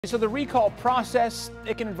So the recall process,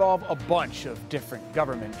 it can involve a bunch of different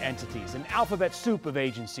government entities, an alphabet soup of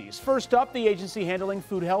agencies. First up, the agency handling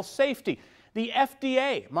food health safety. The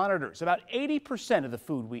FDA monitors about 80% of the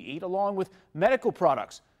food we eat, along with medical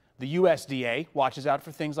products. The USDA watches out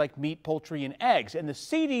for things like meat, poultry, and eggs, and the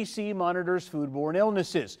CDC monitors foodborne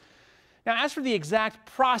illnesses. Now, as for the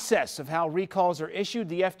exact process of how recalls are issued,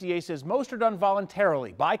 the FDA says most are done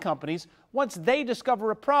voluntarily by companies once they discover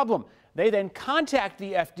a problem. They then contact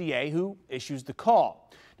the FDA, who issues the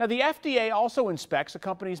call. Now, the FDA also inspects a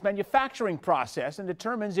company's manufacturing process and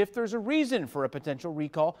determines if there's a reason for a potential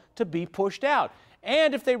recall to be pushed out.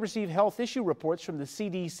 And if they receive health issue reports from the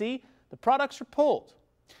CDC, the products are pulled.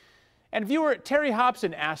 And viewer Terry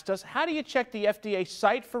Hobson asked us, how do you check the FDA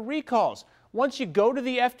site for recalls? Once you go to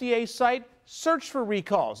the FDA site, search for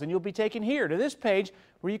recalls, and you'll be taken here to this page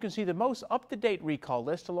where you can see the most up-to-date recall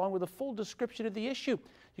list along with a full description of the issue.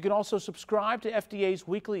 You can also subscribe to FDA's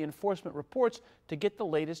weekly enforcement reports to get the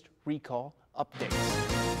latest recall updates.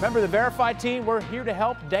 Remember, the Verify team, we're here to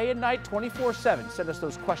help day and night 24/7. Send us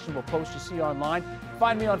those questionable posts you see online.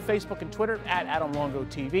 Find me on Facebook and Twitter at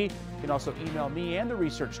AdamLongoTV. You can also email me and the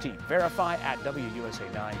research team,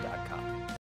 verify@WUSA9.com.